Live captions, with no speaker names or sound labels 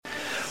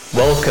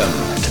Welcome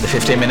to the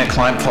 15-Minute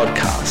Client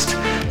Podcast,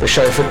 the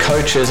show for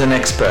coaches and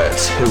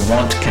experts who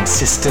want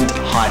consistent,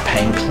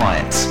 high-paying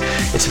clients.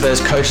 It's for those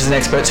coaches and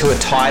experts who are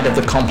tired of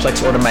the complex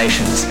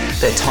automations.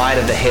 They're tired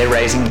of the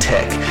hair-raising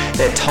tech.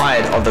 They're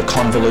tired of the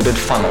convoluted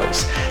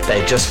funnels.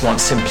 They just want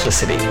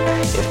simplicity.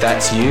 If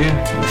that's you,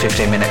 the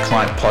 15-Minute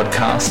Client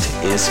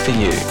Podcast is for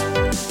you.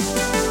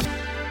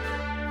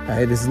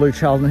 Hey, this is Luke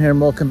Charlton here, and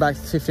welcome back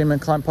to the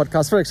 15-Minute Client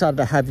Podcast. Very excited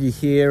to have you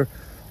here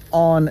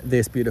on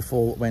this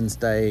beautiful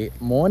Wednesday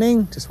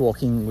morning. Just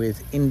walking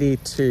with Indy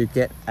to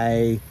get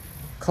a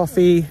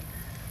coffee.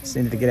 Just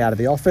needed to get out of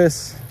the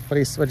office. What do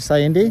you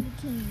say, Indy?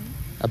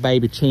 A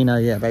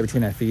babychino. Yeah,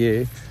 babychino for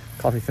you.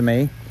 Coffee for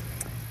me.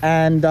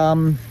 And I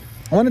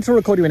wanted to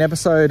record you an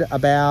episode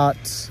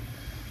about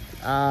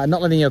not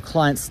letting your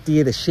clients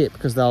steer the ship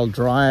because they'll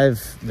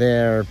drive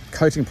their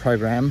coaching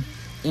program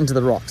into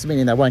the rocks,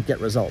 meaning they won't get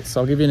results.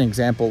 So I'll give you an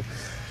example.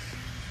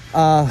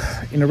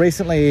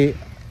 Recently,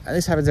 and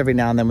this happens every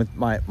now and then with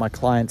my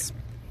clients,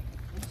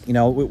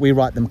 we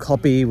write them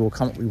copy, we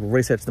will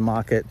research the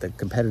market, the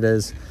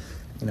competitors,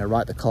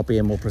 write the copy,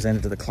 and we'll present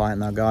it to the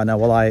client, and they'll go, no,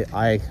 well,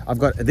 I've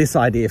got this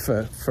idea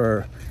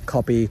for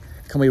copy,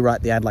 can we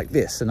write the ad like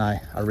this? And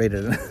I read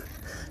it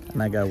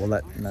and I go,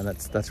 well,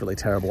 that's really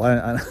terrible.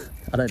 I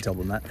don't tell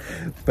them that,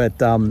 but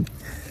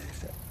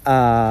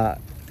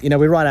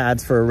we write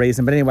ads for a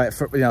reason, but anyway,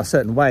 for a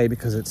certain way,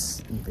 because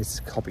it's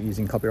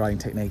using copywriting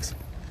techniques.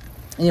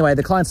 Anyway,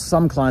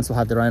 some clients will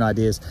have their own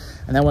ideas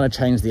and they want to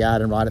change the ad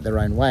and write it their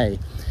own way.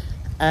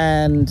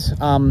 And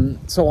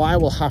so I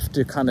will have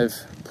to kind of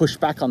push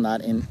back on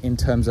that in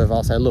terms of,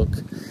 I'll say, look,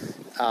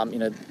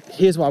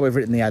 here's why we've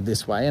written the ad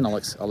this way, and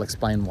I'll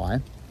explain why.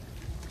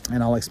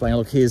 And I'll explain,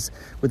 look, here's,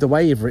 with the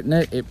way you've written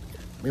it, it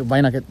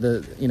may not get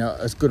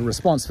as good a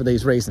response for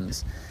these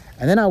reasons.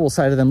 And then I will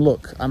say to them,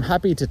 look, I'm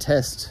happy to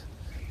test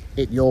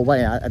it your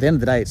way. At the end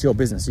of the day, it's your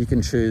business. You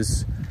can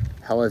choose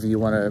however you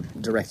want to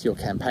direct your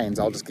campaigns.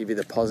 I'll just give you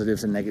the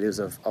positives and negatives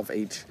of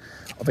each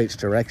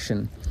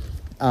direction.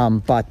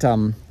 But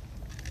I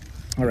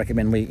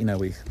recommend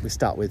we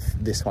start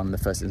with this one, the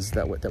first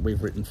instance that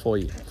we've written for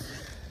you.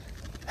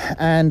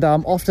 And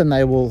often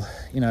they will,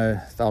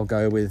 they'll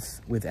go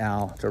with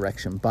our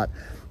direction. But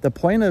the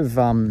point of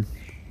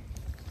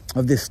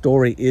this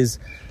story is,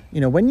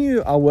 when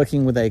you are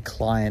working with a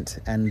client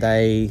and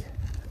they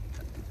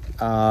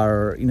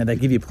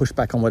give you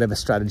pushback on whatever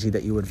strategy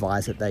that you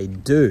advise that they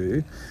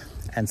do,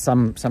 and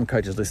some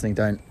coaches listening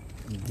don't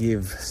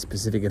give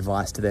specific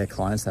advice to their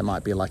clients. They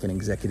might be like an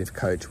executive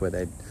coach where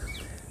they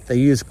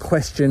use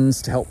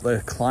questions to help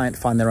the client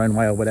find their own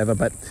way or whatever,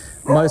 but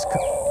most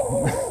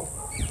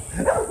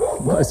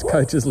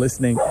coaches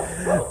listening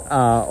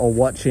or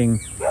watching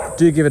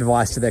do give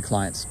advice to their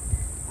clients.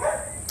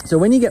 So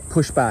when you get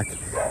pushback,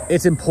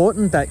 it's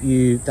important that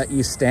you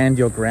stand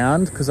your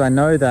ground, because I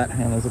know that,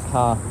 there's a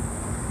car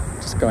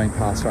just going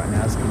past right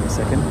now, just give me a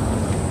second.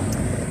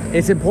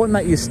 It's important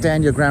that you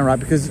stand your ground, right?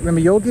 Because remember,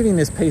 you're giving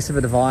this piece of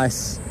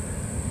advice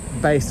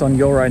based on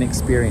your own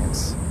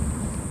experience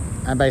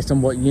and based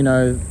on what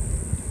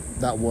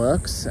that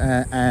works.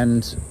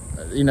 And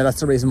that's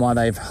the reason why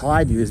they've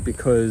hired you, is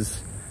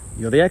because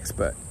you're the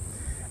expert.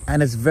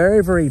 And it's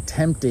very, very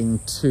tempting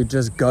to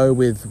just go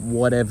with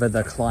whatever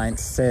the client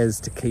says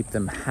to keep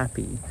them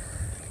happy.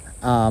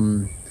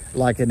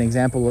 Like an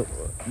example,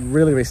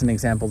 really recent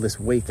example this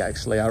week,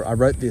 actually, I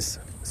wrote this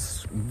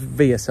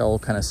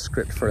VSL kind of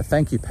script for a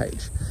thank you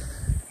page.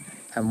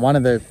 And one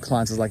of the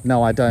clients is like,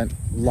 no, I don't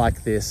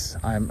like this.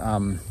 I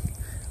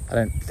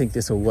don't think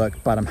this will work,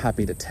 but I'm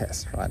happy to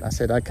test, right? I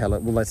said, okay, well,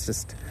 let's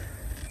just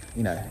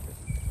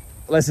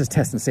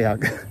test and see how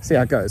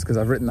it goes, because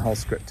I've written the whole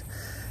script.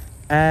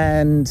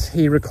 And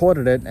he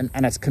recorded it,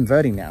 and it's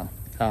converting now.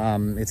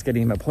 It's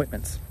getting him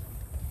appointments.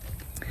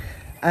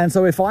 And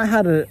so if I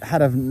had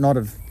not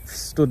have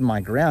stood my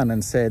ground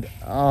and said,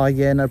 oh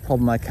yeah, no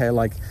problem, okay,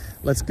 like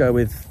let's go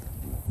with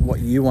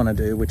what you want to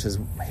do, which is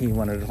he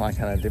wanted like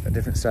kind of a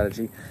different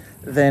strategy,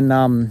 then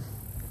that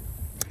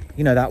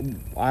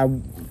I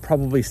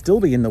probably still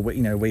be in the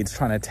weeds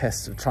trying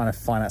to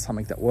find out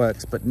something that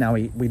works. But now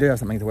we do have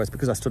something that works,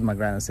 because I stood my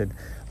ground and said,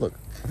 look,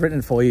 I've written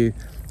it for you,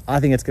 I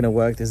think it's going to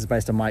work, this is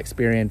based on my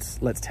experience,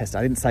 let's test it.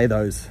 I didn't say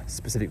those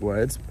specific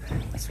words,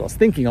 that's what I was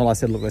thinking. All I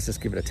said, look, let's just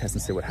give it a test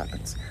and see what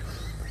happens.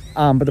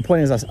 But the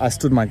point is, I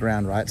stood my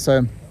ground, right?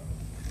 So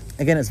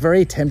again, it's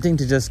very tempting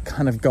to just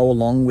kind of go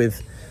along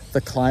with the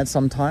client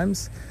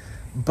sometimes.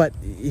 But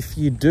if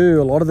you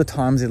do, a lot of the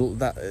times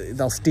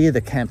they'll steer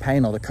the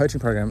campaign or the coaching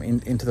program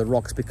into the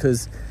rocks,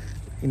 because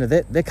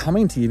they're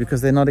coming to you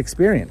because they're not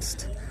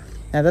experienced.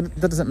 Now that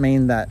doesn't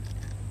mean that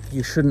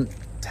you shouldn't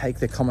take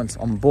their comments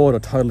on board or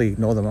totally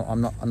ignore them.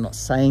 I'm not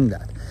saying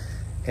that.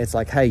 It's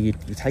like, hey, you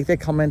take their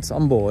comments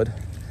on board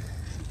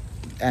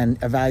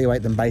and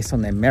evaluate them based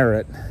on their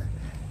merit.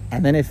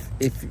 And then if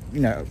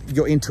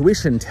your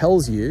intuition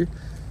tells you,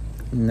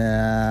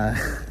 nah,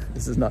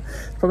 this is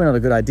probably not a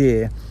good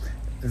idea,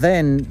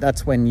 then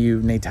that's when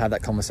you need to have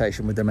that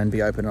conversation with them and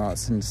be open and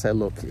honest and say,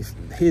 look,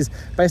 here's,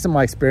 based on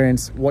my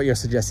experience, what you're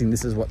suggesting,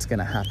 this is what's going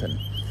to happen.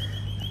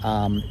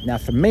 Now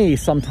for me,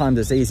 sometimes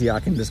it's easier. I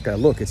can just go,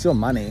 look, it's your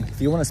money.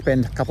 If you want to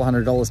spend a couple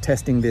 $100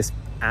 testing this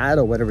ad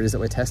or whatever it is that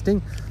we're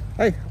testing,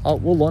 hey,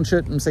 we'll launch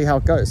it and see how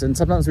it goes. And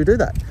sometimes we do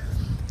that.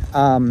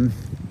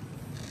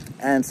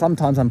 And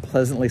sometimes I'm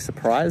pleasantly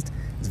surprised.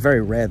 It's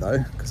very rare though,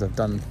 because I've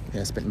done,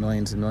 spent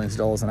millions and millions of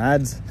dollars on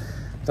ads,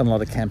 done a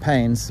lot of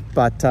campaigns.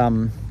 But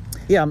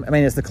yeah, I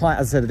mean, it's the client,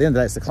 as I said, at the end of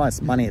the day, it's the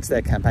client's money, it's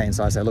their campaign.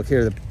 So I say, look,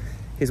 here's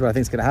what I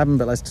think is going to happen,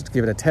 but let's just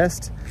give it a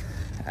test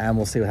and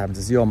we'll see what happens.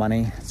 It's your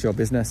money, it's your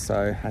business,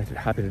 so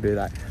happy to do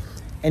that.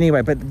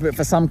 Anyway, but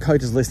for some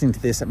coaches listening to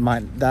this, it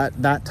might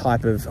that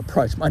type of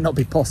approach might not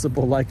be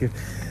possible. Like if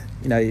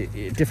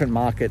different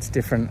markets,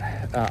 different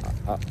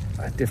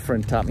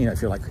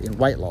if you're like in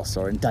weight loss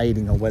or in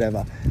dating or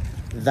whatever,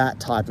 that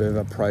type of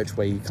approach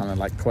where you kind of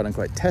like quote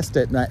unquote test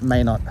it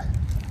may not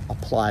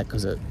apply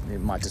because it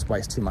might just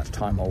waste too much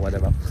time or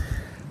whatever.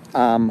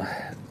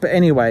 But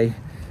anyway,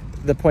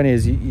 the point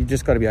is you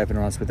just got to be open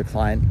and honest with the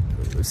client.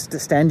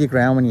 Stand your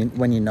ground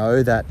when you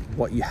know that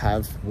what you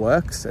have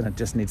works, and it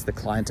just needs the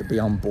client to be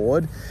on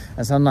board.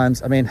 And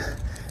sometimes, I mean,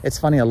 it's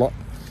funny, a lot,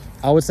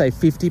 I would say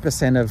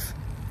 50% of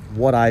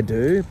what I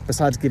do,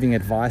 besides giving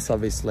advice,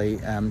 obviously,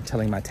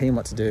 telling my team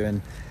what to do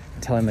and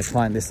telling the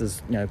client this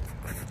is,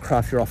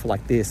 craft your offer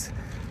like this.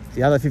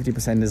 The other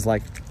 50% is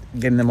like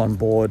getting them on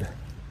board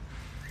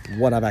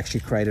what I've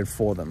actually created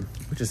for them,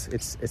 which is,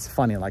 it's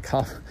funny, like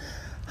half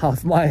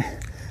of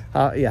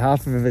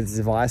it is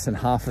advice and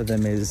half of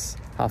it is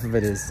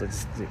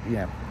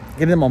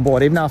getting them on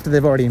board, even after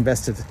they've already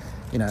invested,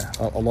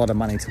 a lot of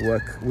money to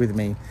work with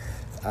me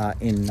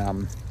in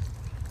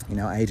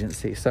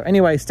agency. So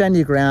anyway, stand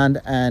your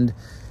ground and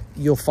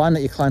you'll find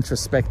that your clients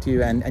respect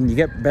you and you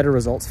get better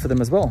results for them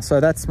as well. So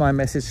that's my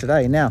message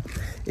today. Now,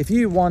 if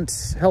you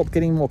want help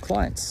getting more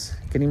clients,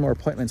 getting more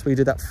appointments, we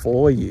do that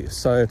for you.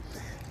 So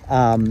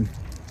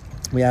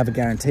we have a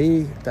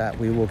guarantee that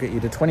we will get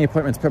you to 20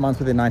 appointments per month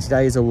within 90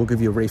 days, or we'll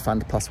give you a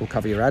refund, plus we'll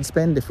cover your ad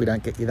spend if we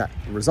don't get you that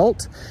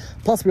result.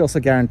 Plus we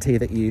also guarantee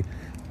that you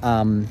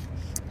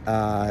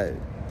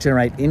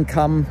generate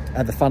income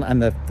at the fund,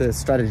 and the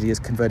strategy is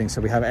converting.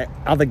 So we have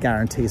other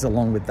guarantees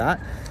along with that.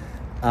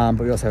 But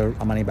we also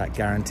have a money back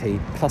guarantee,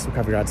 plus we'll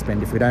cover your ad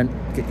spend if we don't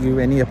get you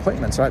any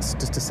appointments, right? It's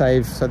just to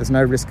save, so there's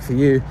no risk for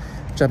you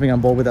jumping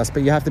on board with us,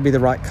 but you have to be the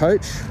right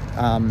coach.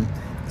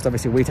 Because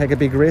obviously we take a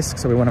big risk,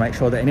 so we want to make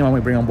sure that anyone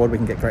we bring on board we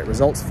can get great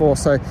results for.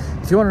 So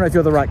if you want to know if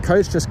you're the right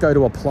coach, just go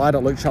to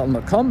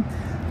apply.lukecharlton.com,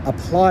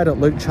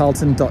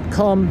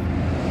 apply.lukecharlton.com,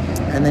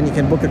 and then you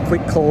can book a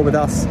quick call with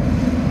us,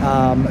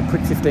 a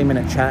quick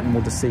 15-minute chat, and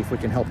we'll just see if we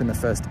can help in the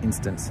first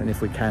instance. And if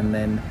we can,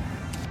 then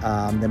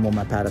we'll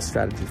map out a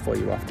strategy for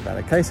you after that.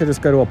 Okay, so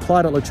just go to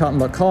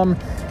apply.lukecharlton.com,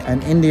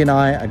 and Indy and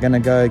I are going to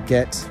go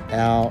get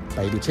our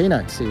baby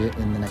Chino. See you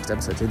in the next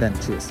episode. See you then.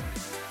 Cheers.